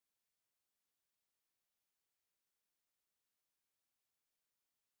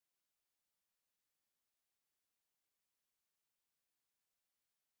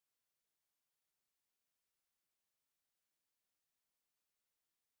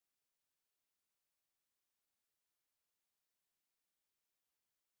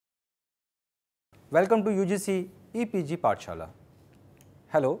Welcome to UGC EPG Pathshala.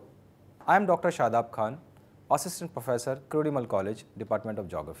 Hello, I am Dr. Shadab Khan, Assistant Professor, Crodimal College, Department of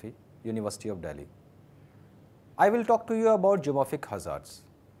Geography, University of Delhi. I will talk to you about geomorphic hazards.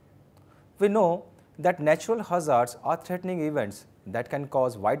 We know that natural hazards are threatening events that can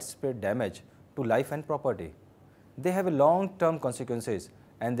cause widespread damage to life and property. They have long-term consequences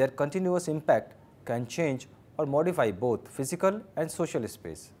and their continuous impact can change or modify both physical and social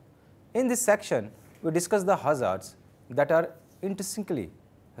space. In this section, we discuss the hazards that are intrinsically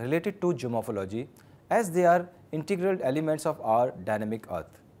related to geomorphology as they are integral elements of our dynamic Earth.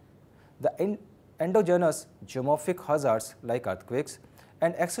 The endogenous geomorphic hazards like earthquakes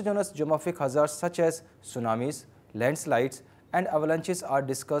and exogenous geomorphic hazards such as tsunamis, landslides and avalanches are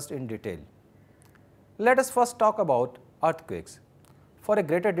discussed in detail. Let us first talk about earthquakes. For a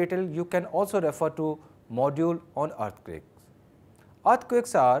greater detail, you can also refer to module on earthquakes.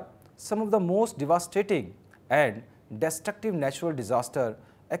 Earthquakes are some of the most devastating and destructive natural disaster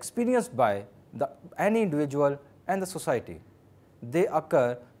experienced by any individual and the society. They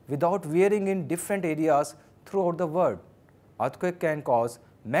occur without varying in different areas throughout the world. Earthquake can cause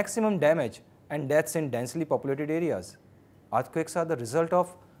maximum damage and deaths in densely populated areas. Earthquakes are the result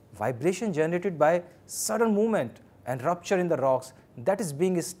of vibration generated by sudden movement and rupture in the rocks that is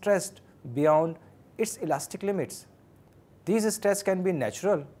being stressed beyond its elastic limits. These stresses can be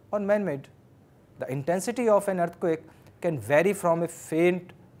natural or man-made. The intensity of an earthquake can vary from a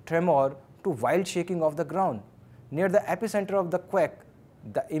faint tremor to wild shaking of the ground. Near the epicenter of the quake,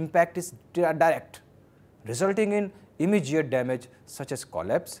 the impact is direct, resulting in immediate damage such as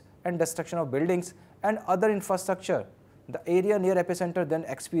collapse and destruction of buildings and other infrastructure. The area near epicenter then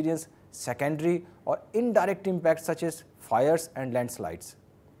experiences secondary or indirect impacts such as fires and landslides.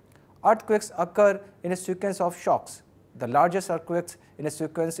 Earthquakes occur in a sequence of shocks. The largest earthquakes in a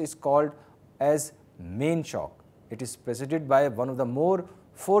sequence is called as main shock. It is preceded by one of the more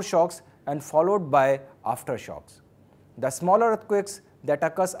foreshocks and followed by aftershocks. The smaller earthquakes that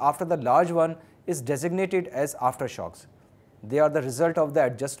occurs after the large one is designated as aftershocks. They are the result of the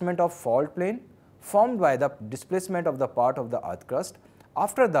adjustment of fault plane formed by the displacement of the part of the earth crust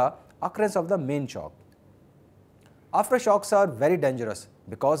after the occurrence of the main shock. Aftershocks are very dangerous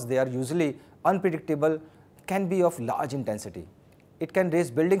because they are usually unpredictable, can be of large intensity. It can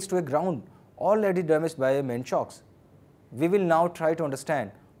raise buildings to a ground already damaged by main shocks. We will now try to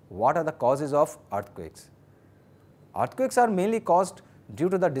understand what are the causes of earthquakes. Earthquakes are mainly caused due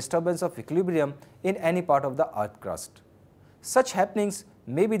to the disturbance of equilibrium in any part of the earth crust. Such happenings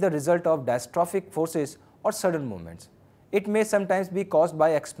may be the result of diastrophic forces or sudden movements. It may sometimes be caused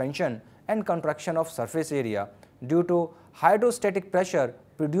by expansion and contraction of surface area due to hydrostatic pressure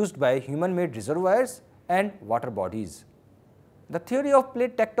produced by human-made reservoirs and water bodies. The theory of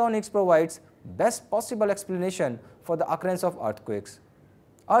plate tectonics provides best possible explanation for the occurrence of earthquakes.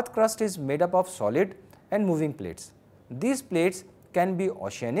 Earth crust is made up of solid and moving plates. These plates can be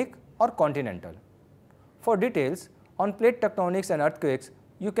oceanic or continental. For details on plate tectonics and earthquakes,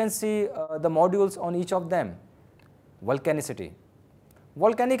 you can see the modules on each of them. Volcanicity.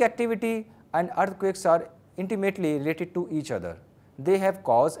 Volcanic activity and earthquakes are intimately related to each other. They have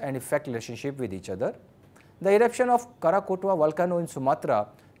cause and effect relationship with each other. The eruption of Krakatoa volcano in Sumatra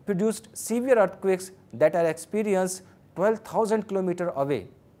produced severe earthquakes that are experienced 12,000 km away.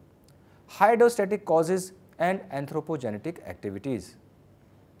 Hydrostatic causes and anthropogenetic activities.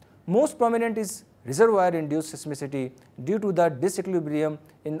 Most prominent is reservoir-induced seismicity due to the disequilibrium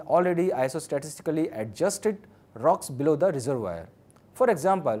in already isostatistically adjusted rocks below the reservoir. For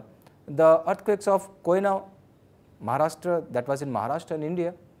example, the earthquakes of Koyna, Maharashtra, that was in Maharashtra in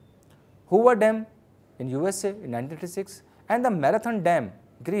India, Hoover Dam in USA in 1936 and the Marathon Dam,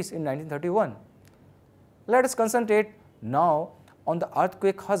 Greece in 1931. Let us concentrate now on the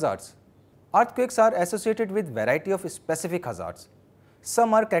earthquake hazards. Earthquakes are associated with variety of specific hazards.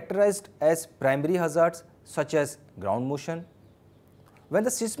 Some are characterized as primary hazards such as ground motion. When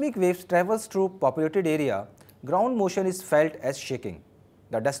the seismic waves travels through populated area, ground motion is felt as shaking.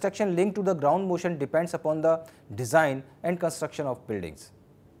 The destruction linked to the ground motion depends upon the design and construction of buildings.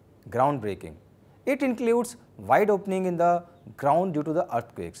 Ground breaking. It includes wide opening in the ground due to the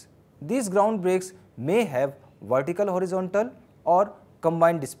earthquakes. These ground breaks may have vertical, horizontal or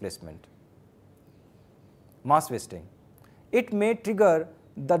combined displacement. Mass wasting. It may trigger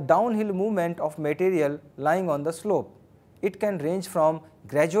the downhill movement of material lying on the slope. It can range from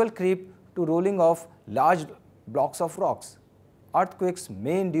gradual creep to rolling of large blocks of rocks. Earthquakes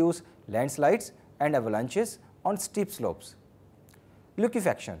may induce landslides and avalanches on steep slopes.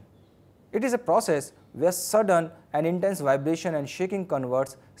 Liquefaction. It is a process where sudden and intense vibration and shaking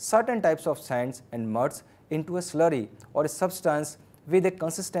converts certain types of sands and muds into a slurry or a substance with a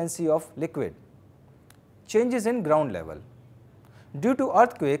consistency of liquid. Changes in ground level. Due to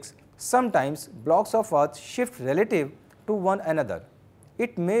earthquakes, sometimes blocks of earth shift relative to one another.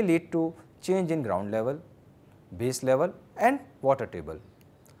 It may lead to change in ground level, base level and water table.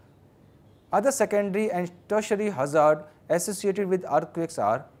 Other secondary and tertiary hazards associated with earthquakes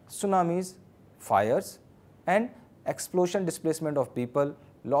are tsunamis, fires and explosion, displacement of people,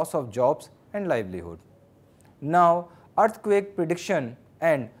 loss of jobs and livelihood. Now, earthquake prediction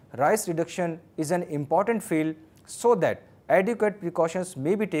and rise reduction is an important field so that adequate precautions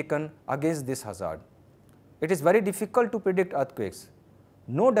may be taken against this hazard. It is very difficult to predict earthquakes.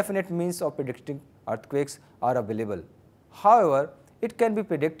 No definite means of predicting earthquakes are available. However, it can be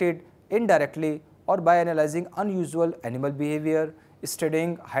predicted indirectly or by analyzing unusual animal behavior,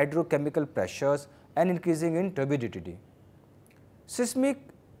 studying hydrochemical pressures and increasing in turbidity. Seismic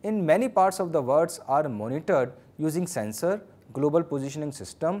in many parts of the world are monitored using sensor, global positioning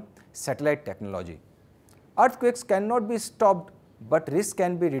system, satellite technology. Earthquakes cannot be stopped, but risk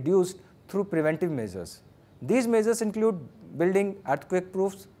can be reduced through preventive measures. These measures include building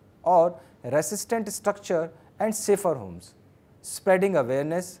earthquake-proofs or resistant structure and safer homes, spreading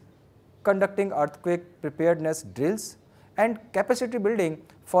awareness, conducting earthquake preparedness drills, and capacity building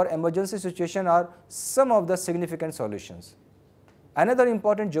for emergency situations are some of the significant solutions. Another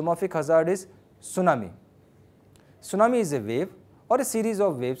important geomorphic hazard is tsunami. Tsunami is a wave or a series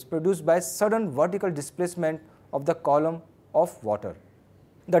of waves produced by sudden vertical displacement of the column of water.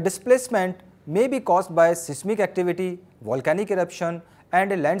 The displacement may be caused by seismic activity, volcanic eruption,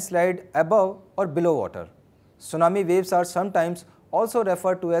 and a landslide above or below water. Tsunami waves are sometimes also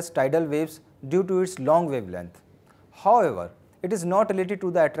referred to as tidal waves due to its long wavelength. However, it is not related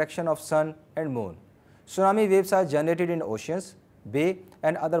to the attraction of sun and moon. Tsunami waves are generated in oceans, bay,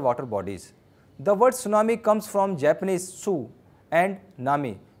 and other water bodies. The word tsunami comes from Japanese tsu and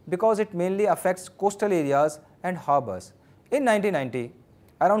nami because it mainly affects coastal areas and harbors. In 1990,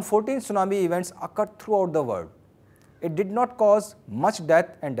 around 14 tsunami events occurred throughout the world. It did not cause much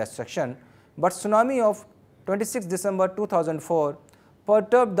death and destruction, but tsunami of 26 December 2004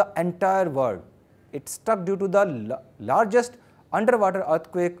 perturbed the entire world. It struck due to the largest underwater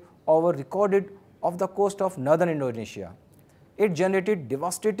earthquake ever recorded off the coast of northern Indonesia. It generated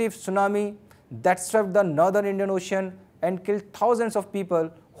devastating tsunami that swept the northern Indian Ocean and killed thousands of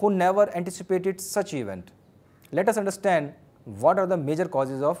people who never anticipated such event. Let us understand what are the major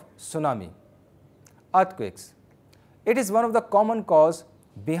causes of tsunami. Earthquakes. It is one of the common causes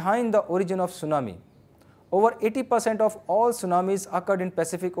behind the origin of tsunami. Over 80% of all tsunamis occurred in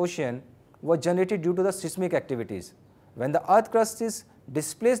Pacific Ocean were generated due to the seismic activities. When the earth crust is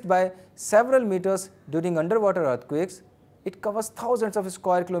displaced by several meters during underwater earthquakes, it covers thousands of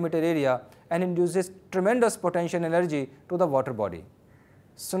square kilometer area and induces tremendous potential energy to the water body.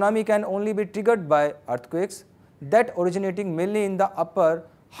 Tsunami can only be triggered by earthquakes that originating mainly in the upper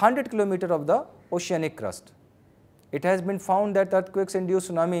 100 km of the oceanic crust. It has been found that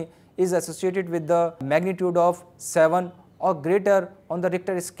earthquakes-induced tsunami is associated with the magnitude of 7 or greater on the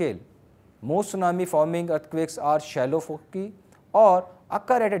Richter scale. Most tsunami-forming earthquakes are shallow foci or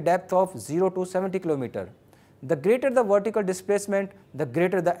occur at a depth of 0 to 70 km. The greater the vertical displacement, the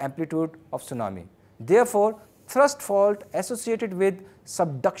greater the amplitude of tsunami. Therefore, thrust fault associated with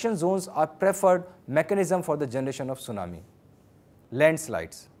subduction zones are preferred mechanism for the generation of tsunami.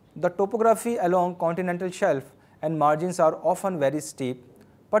 Landslides. The topography along continental shelf and margins are often very steep,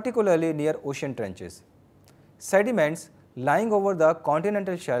 particularly near ocean trenches. Sediments lying over the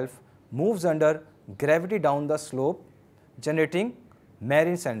continental shelf moves under gravity down the slope, generating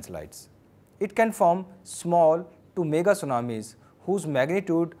marine landslides. It can form small to mega tsunamis whose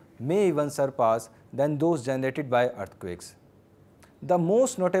magnitude may even surpass than those generated by earthquakes. The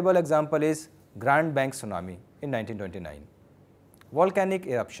most notable example is Grand Bank tsunami in 1929. Volcanic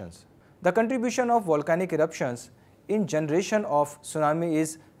eruptions. The contribution of volcanic eruptions in generation of tsunami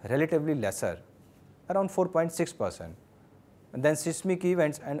is relatively lesser, around 4.6%, than seismic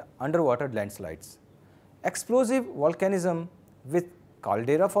events and underwater landslides. Explosive volcanism with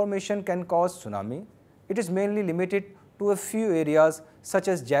caldera formation can cause tsunami. It is mainly limited to a few areas such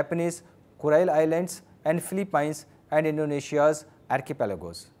as Japanese Kuril Islands and Philippines and Indonesia's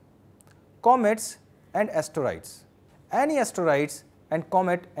archipelagos. Comets and asteroids. Any asteroids and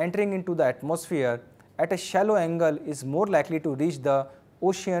comet entering into the atmosphere at a shallow angle is more likely to reach the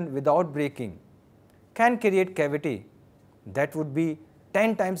ocean without breaking, can create cavity that would be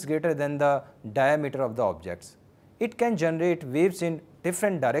 10 times greater than the diameter of the objects. It can generate waves in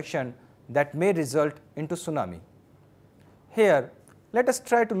different direction that may result into tsunami. Here, let us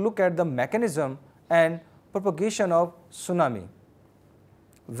try to look at the mechanism and propagation of tsunami.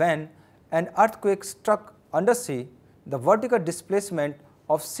 When an earthquake struck undersea, the vertical displacement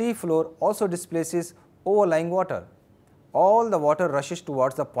of sea floor also displaces overlying water. All the water rushes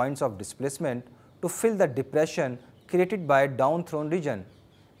towards the points of displacement to fill the depression created by a down-thrown region.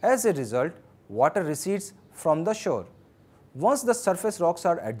 As a result, water recedes from the shore. Once the surface rocks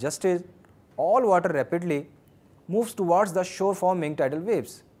are adjusted, all water rapidly moves towards the shore, forming tidal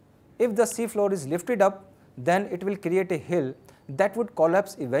waves. If the sea floor is lifted up, then it will create a hill that would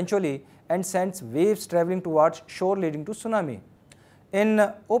collapse eventually and sends waves traveling towards shore, leading to tsunami.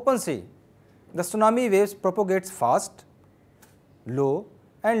 In open sea, the tsunami waves propagates fast, low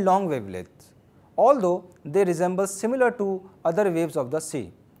and long wavelengths, although they resemble similar to other waves of the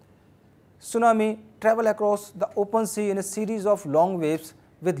sea. Tsunami travel across the open sea in a series of long waves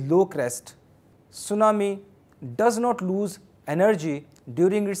with low crest. Tsunami does not lose energy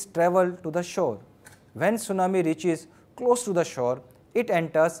during its travel to the shore. When tsunami reaches close to the shore, it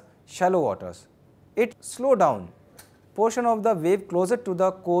enters shallow waters. It slows down. Portion of the wave closer to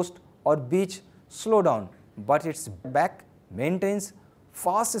the coast or beach slow down, but its back maintains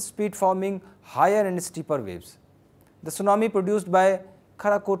fast speed, forming higher and steeper waves. The tsunami produced by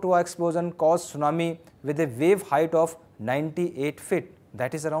Krakatoa explosion caused tsunami with a wave height of 98 feet,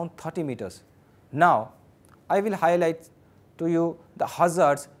 that is around 30 meters. Now, I will highlight to you the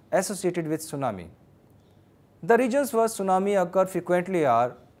hazards associated with tsunami. The regions where tsunami occur frequently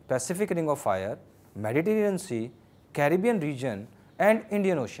are Pacific Ring of Fire, Mediterranean Sea, Caribbean region and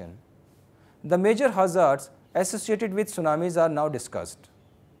Indian Ocean. The major hazards associated with tsunamis are now discussed.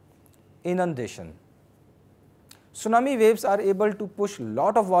 Inundation. Tsunami waves are able to push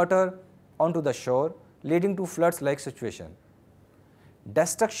lot of water onto the shore, leading to floods-like situation.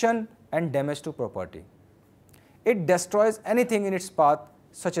 Destruction and damage to property. It destroys anything in its path,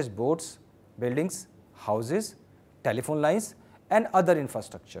 such as boats, buildings, houses, telephone lines and other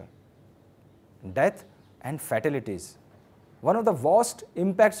infrastructure. Death and fatalities. One of the worst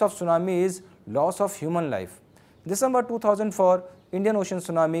impacts of tsunami is loss of human life. December 2004, Indian Ocean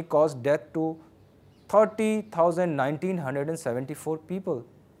tsunami caused death to 30,174 people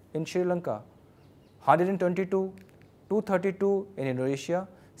in Sri Lanka, 232 in Indonesia,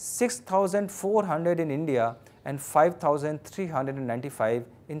 6,400 in India and 5,395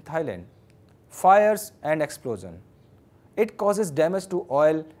 in Thailand. Fires and explosion. It causes damage to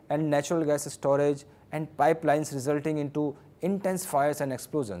oil and natural gas storage and pipelines, resulting into intense fires and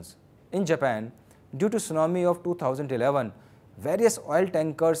explosions. In Japan, due to tsunami of 2011, various oil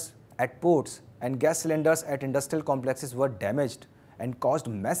tankers at ports and gas cylinders at industrial complexes were damaged and caused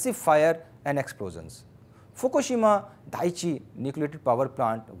massive fire and explosions. Fukushima Daiichi nuclear power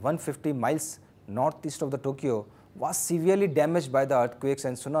plant, 150 miles northeast of the Tokyo, was severely damaged by the earthquakes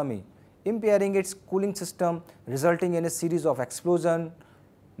and tsunami, impairing its cooling system, resulting in a series of explosions,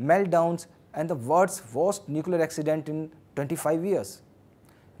 meltdowns and the world's worst nuclear accident in 25 years.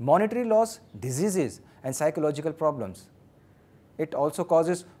 Monetary loss, diseases and psychological problems. It also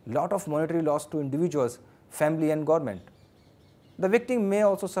causes lot of monetary loss to individuals, family and government. The victim may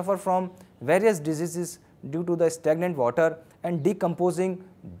also suffer from various diseases due to the stagnant water and decomposing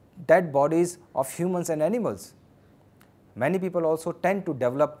dead bodies of humans and animals. Many people also tend to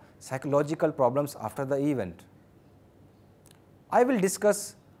develop psychological problems after the event. I will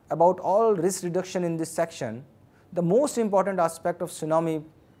discuss about all risk reduction in this section. The most important aspect of tsunami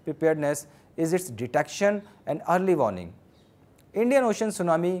preparedness is its detection and early warning. Indian Ocean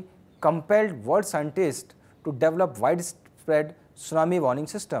tsunami compelled world scientists to develop widespread tsunami warning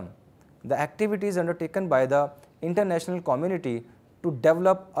system. The activities undertaken by the international community to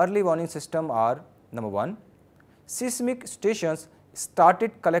develop early warning system are: number 1, seismic stations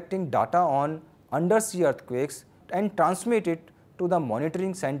started collecting data on undersea earthquakes and transmit it to the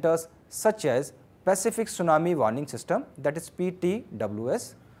monitoring centers such as Pacific Tsunami Warning System, that is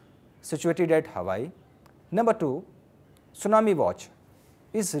PTWS, situated at Hawaii. Number 2, Tsunami Watch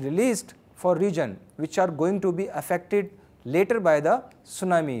is released for regions which are going to be affected later by the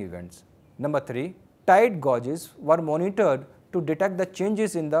tsunami events. Number 3, tide gauges were monitored to detect the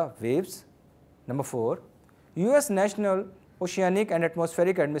changes in the waves. Number 4, US National Oceanic and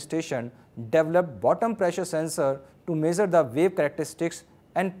Atmospheric Administration developed bottom pressure sensor to measure the wave characteristics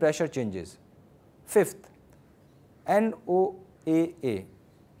and pressure changes. 5th, NOAA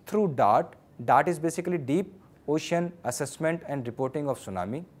through DART. DART is basically Deep Ocean Assessment and Reporting of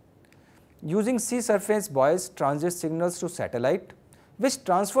Tsunami, using sea surface buoys transit signals to satellite, which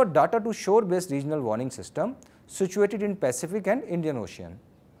transfer data to shore-based regional warning system situated in Pacific and Indian Ocean.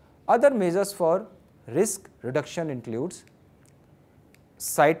 Other measures for risk reduction includes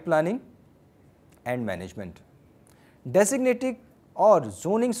site planning and management, designating or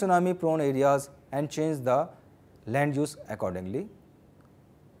zoning tsunami prone areas and change the land use accordingly,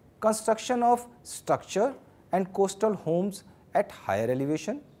 construction of structure and coastal homes at higher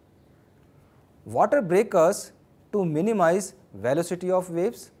elevation, water breakers to minimize velocity of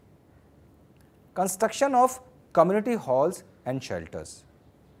waves, construction of community halls and shelters.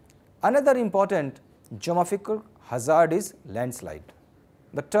 Another important geomorphic hazard is landslide.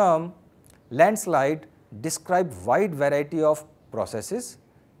 The term landslide describes wide variety of processes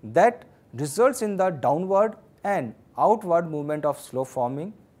that results in the downward and outward movement of slope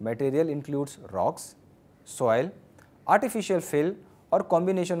forming material includes rocks, soil, artificial fill or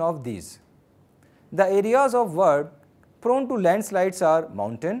combination of these. The areas of world prone to landslides are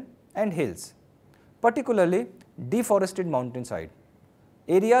mountain and hills, particularly deforested mountainside,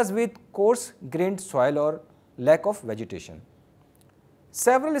 areas with coarse grained soil or lack of vegetation.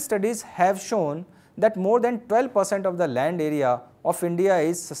 Several studies have shown that more than 12% of the land area of India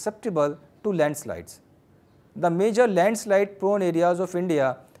is susceptible to landslides. The major landslide prone areas of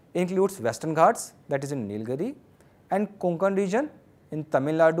India includes Western Ghats, that is in Nilgiri, and Konkan region in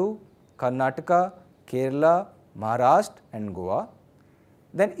Tamil Nadu, Karnataka, Kerala, Maharashtra and Goa.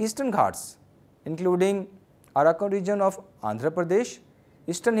 Then Eastern Ghats including Arakan region of Andhra Pradesh,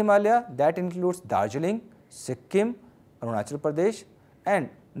 Eastern Himalaya that includes Darjeeling, Sikkim, Arunachal Pradesh, and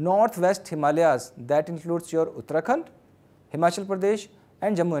Northwest Himalayas that includes your Uttarakhand, Himachal Pradesh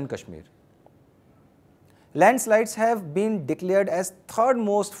and Jammu and Kashmir. Landslides have been declared as third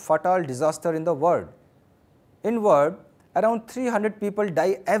most fatal disaster in the world. In world, around 300 people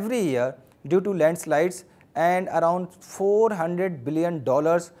die every year due to landslides and around $400 billion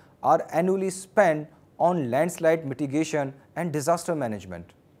are annually spent on landslide mitigation and disaster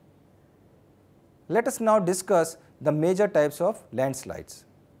management. Let us now discuss the major types of landslides.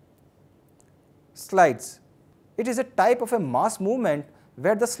 Slides. It is a type of a mass movement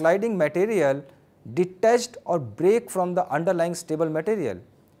where the sliding material detached or break from the underlying stable material.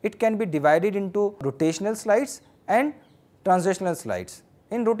 It can be divided into rotational slides and translational slides.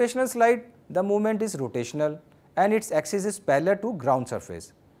 In rotational slide, the movement is rotational and its axis is parallel to ground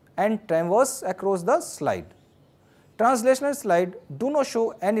surface and traverse across the slide. Translational slide do not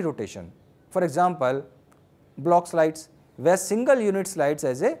show any rotation. For example, block slides where single unit slides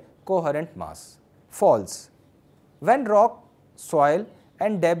as a coherent mass. Falls. When rock, soil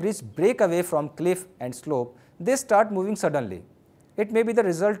and debris break away from cliff and slope, they start moving suddenly. It may be the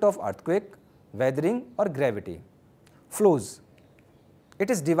result of earthquake, weathering or gravity. Flows. It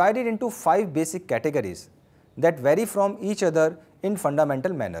is divided into 5 basic categories that vary from each other in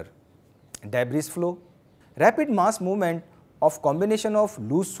fundamental manner. Debris flow. Rapid mass movement of combination of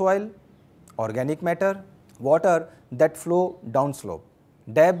loose soil, organic matter, water that flow downslope.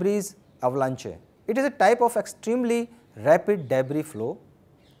 Debris avalanche. It is a type of extremely rapid debris flow.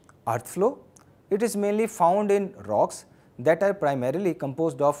 Earth flow. It is mainly found in rocks that are primarily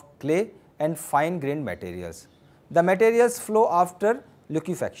composed of clay and fine grained materials. The materials flow after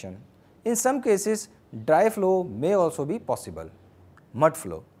liquefaction. In some cases, dry flow may also be possible. Mud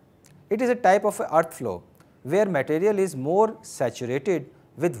flow. It is a type of earth flow where material is more saturated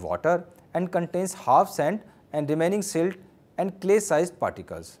with water and contains half sand and remaining silt and clay sized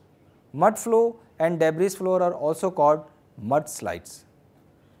particles. Mud flow and debris flow are also called mudslides.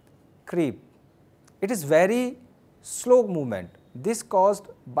 Creep. It is very slow movement. This caused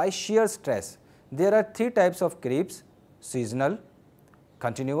by shear stress. There are 3 types of creeps: seasonal,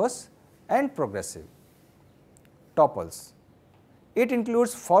 continuous and progressive. Topples. It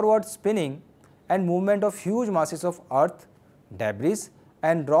includes forward spinning and movement of huge masses of earth, debris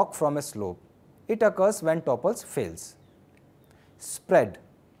and rock from a slope. It occurs when topples fails. Spread.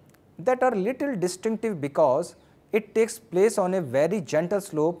 That are little distinctive because it takes place on a very gentle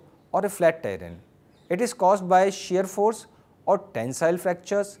slope or a flat terrain. It is caused by shear force or tensile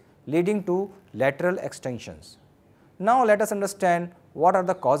fractures leading to lateral extensions. Now let us understand what are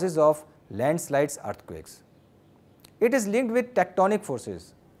the causes of landslides earthquakes. It is linked with tectonic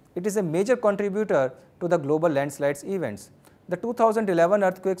forces. It is a major contributor to the global landslides events. The 2011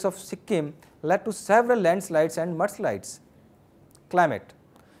 earthquakes of Sikkim led to several landslides and mudslides. Climate.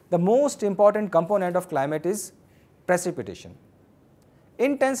 The most important component of climate is precipitation.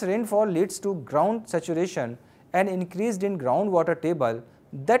 Intense rainfall leads to ground saturation and increase in groundwater table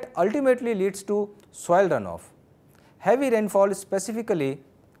that ultimately leads to soil runoff. Heavy rainfall, specifically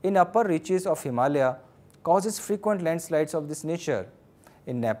in upper reaches of Himalaya, causes frequent landslides of this nature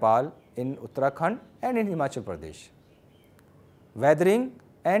in Nepal, in Uttarakhand and in Himachal Pradesh. Weathering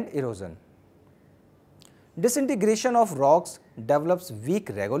and erosion. Disintegration of rocks develops weak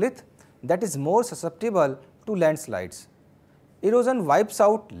regolith that is more susceptible to landslides. Erosion wipes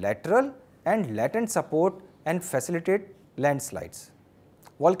out lateral and latent support and facilitate landslides.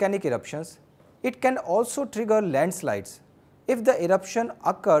 Volcanic eruptions. It can also trigger landslides. If the eruption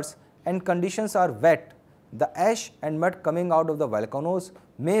occurs and conditions are wet, the ash and mud coming out of the volcanoes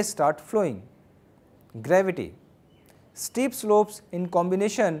may start flowing. Gravity. Steep slopes in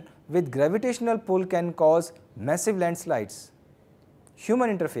combination with gravitational pull can cause massive landslides. Human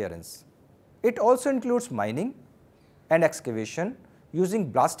interference. It also includes mining and excavation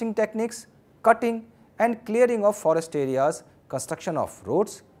using blasting techniques, cutting and clearing of forest areas, construction of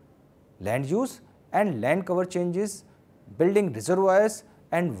roads, land use and land cover changes, building reservoirs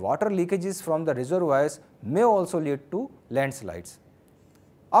and water leakages from the reservoirs may also lead to landslides.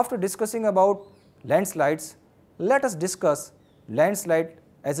 After discussing about landslides, let us discuss landslide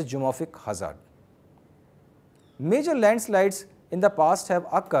as a geomorphic hazard. Major landslides in the past have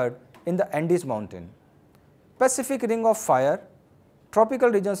occurred in the Andes Mountain, Pacific Ring of Fire, tropical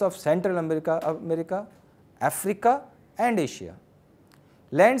regions of Central America, Africa and Asia.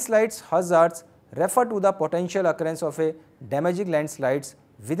 Landslides hazards refer to the potential occurrence of a damaging landslides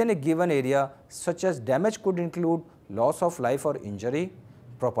within a given area, such as damage could include loss of life or injury,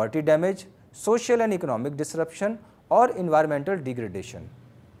 property damage, social and economic disruption or environmental degradation.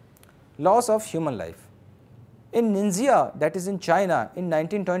 Loss of human life. In Ningxia, that is in China, in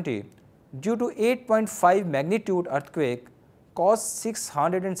 1920, due to 8.5 magnitude earthquake caused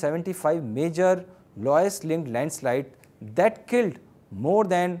 675 major Loess-linked landslide that killed more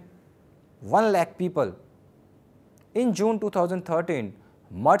than 1 lakh people. In June 2013,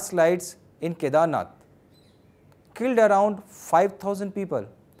 mudslides in Kedarnath killed around 5,000 people.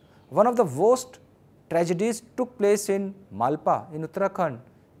 One of the worst tragedies took place in Malpa in Uttarakhand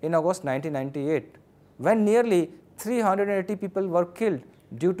in August 1998, when nearly 380 people were killed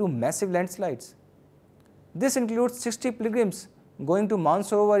due to massive landslides. This includes 60 pilgrims going to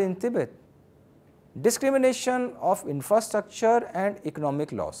Mansarovar in Tibet. Discrimination of infrastructure and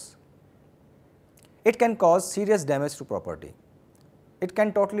economic loss. It can cause serious damage to property. It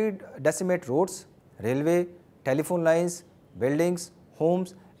can totally decimate roads, railway, telephone lines, buildings,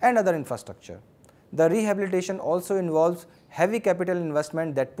 homes and other infrastructure. The rehabilitation also involves heavy capital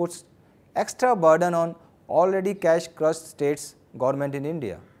investment that puts extra burden on already cash-crushed states government in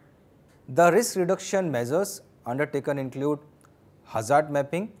India. The risk reduction measures undertaken include hazard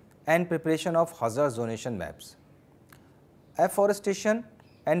mapping and preparation of hazard zonation maps, afforestation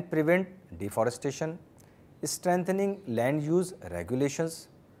and prevent deforestation, strengthening land use regulations,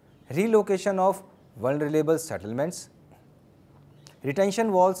 relocation of vulnerable settlements,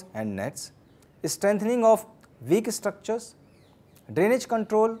 retention walls and nets, strengthening of weak structures, drainage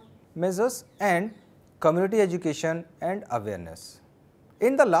control measures and community education and awareness.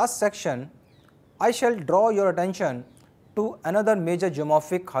 In the last section, I shall draw your attention to another major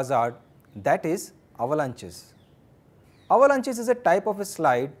geomorphic hazard, that is avalanches. Avalanches is a type of a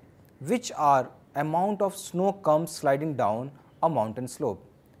slide which are amount of snow comes sliding down a mountain slope.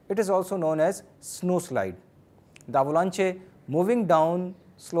 It is also known as snow slide. The avalanche moving down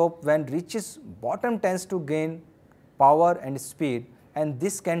slope when reaches bottom tends to gain power and speed, and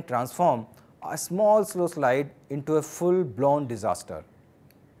this can transform a small slow slide into a full-blown disaster.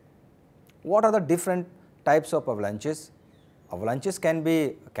 What are the different types of avalanches? Avalanches can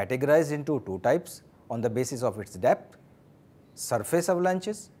be categorized into two types on the basis of its depth. Surface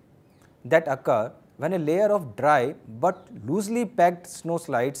avalanches that occur when a layer of dry but loosely packed snow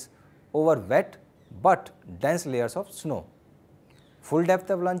slides over wet but dense layers of snow. Full depth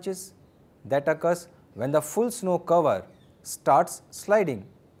avalanches that occurs when the full snow cover starts sliding.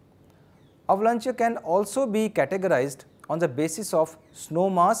 Avalanche can also be categorized on the basis of snow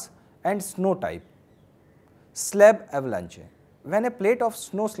mass and snow type. Slab avalanche. When a plate of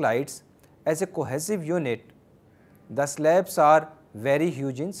snow slides as a cohesive unit, the slabs are very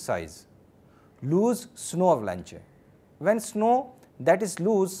huge in size. Loose snow avalanche. When snow that is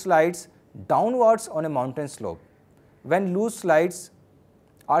loose slides downwards on a mountain slope. When loose slides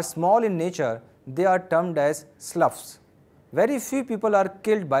are small in nature, they are termed as sloughs. Very few people are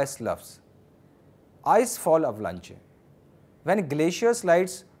killed by sloughs. Ice fall avalanche. When glacier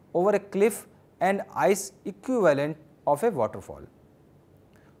slides over a cliff and ice equivalent of a waterfall.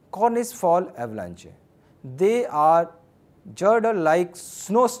 Cornice fall avalanche. They are girdle-like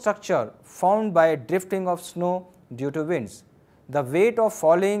snow structure formed by drifting of snow due to winds. The weight of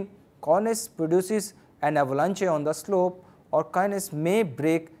falling cornice produces an avalanche on the slope, or cornice may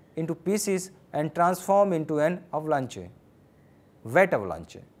break into pieces and transform into an avalanche. wet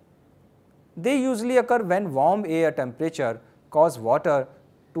avalanche. They usually occur when warm air temperature cause water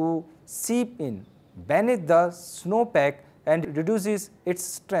to seep in beneath the snowpack and reduces its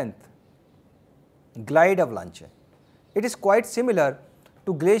strength. Glide avalanche. It is quite similar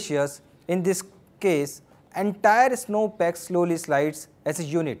to glaciers. In this case, entire snowpack slowly slides as a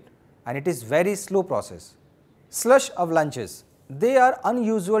unit and it is very slow process. Slush avalanches. They are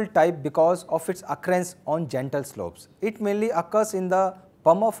unusual type because of its occurrence on gentle slopes. It mainly occurs in the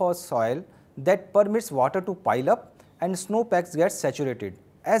permafrost soil that permits water to pile up and snowpacks get saturated.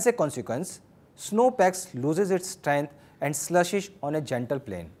 As a consequence, snowpacks loses its strength and slushes on a gentle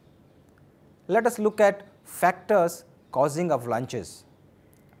plain. Let us look at factors causing avalanches.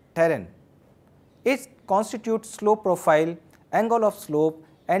 Terrain. It constitutes slope profile, angle of slope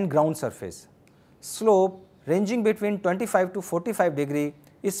and ground surface. Slope ranging between 25 to 45 degree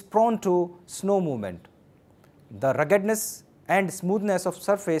is prone to snow movement. The ruggedness and smoothness of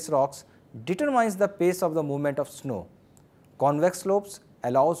surface rocks determines the pace of the movement of snow. Convex slopes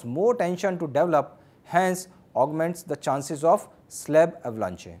allows more tension to develop, hence augments the chances of slab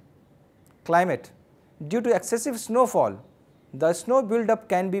avalanche. Climate. Due to excessive snowfall, the snow buildup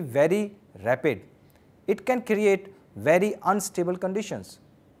can be very rapid. It can create very unstable conditions.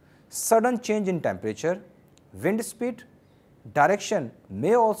 Sudden change in temperature, wind speed, direction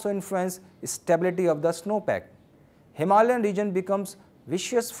may also influence stability of the snowpack. Himalayan region becomes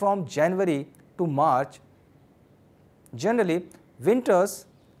viscous from January to March. Generally, winters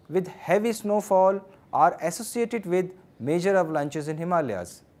with heavy snowfall are associated with major avalanches in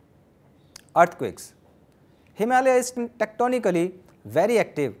Himalayas. Earthquakes. Himalaya is tectonically very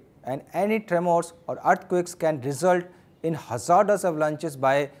active and any tremors or earthquakes can result in hazardous avalanches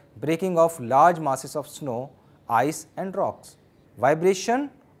by breaking of large masses of snow, ice and rocks. Vibration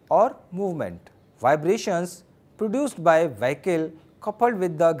or movement. Vibrations produced by vehicle coupled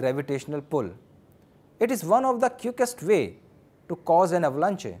with the gravitational pull. It is one of the quickest way to cause an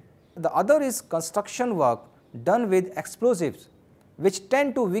avalanche. The other is construction work done with explosives which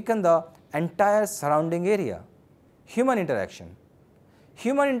tend to weaken the entire surrounding area. Human interaction.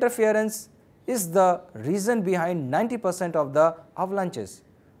 Human interference is the reason behind 90% of the avalanches.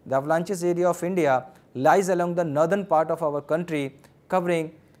 The avalanches area of India lies along the northern part of our country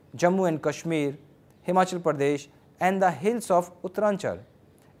covering Jammu and Kashmir, Himachal Pradesh and the hills of Uttaranchal,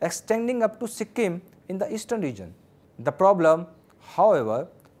 extending up to Sikkim in the eastern region. The problem, however,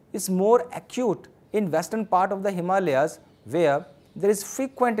 is more acute in western part of the Himalayas where there is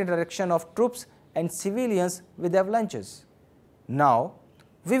frequent interaction of troops and civilians with avalanches. Now,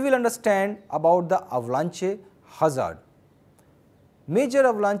 we will understand about the avalanche hazard. Major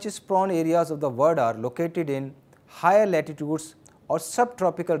avalanches prone areas of the world are located in higher latitudes or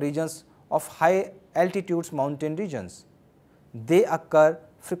subtropical regions of high altitudes mountain regions. They occur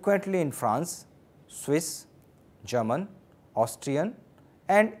frequently in France, Swiss, German, Austrian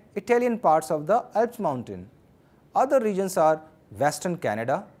and Italian parts of the Alps mountain. Other regions are Western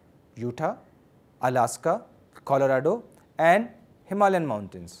Canada, Utah, Alaska, Colorado and Himalayan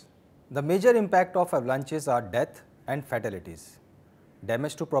mountains. The major impact of avalanches are death and fatalities,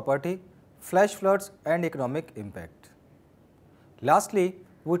 damage to property, flash floods and economic impact. Lastly,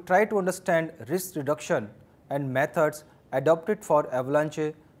 we try to understand risk reduction and methods adopted for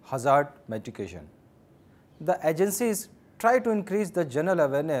avalanche hazard mitigation. The agencies try to increase the general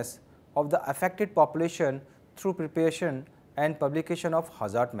awareness of the affected population through preparation and publication of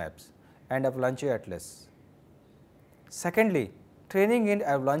hazard maps and avalanche atlas. Secondly, training in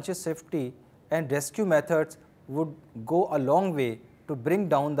avalanche safety and rescue methods would go a long way to bring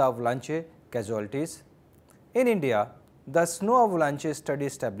down the avalanche casualties. In India, the Snow Avalanche Study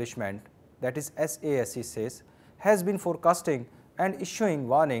Establishment, that is SASE says, has been forecasting and issuing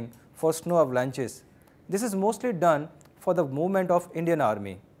warning for snow avalanches. This is mostly done for the movement of Indian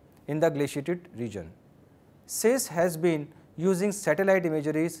Army in the glaciated region. SASE has been using satellite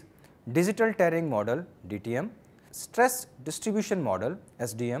imageries, digital terrain model DTM, stress distribution model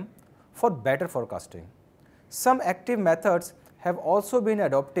SDM for better forecasting. Some active methods have also been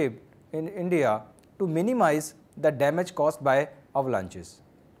adopted in India to minimize the damage caused by avalanches.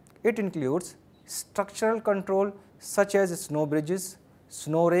 It includes structural control such as snow bridges,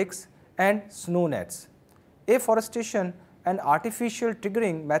 snow rakes and snow nets. Afforestation and artificial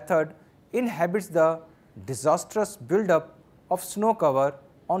triggering method inhibits the disastrous buildup of snow cover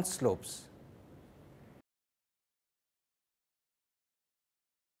on slopes.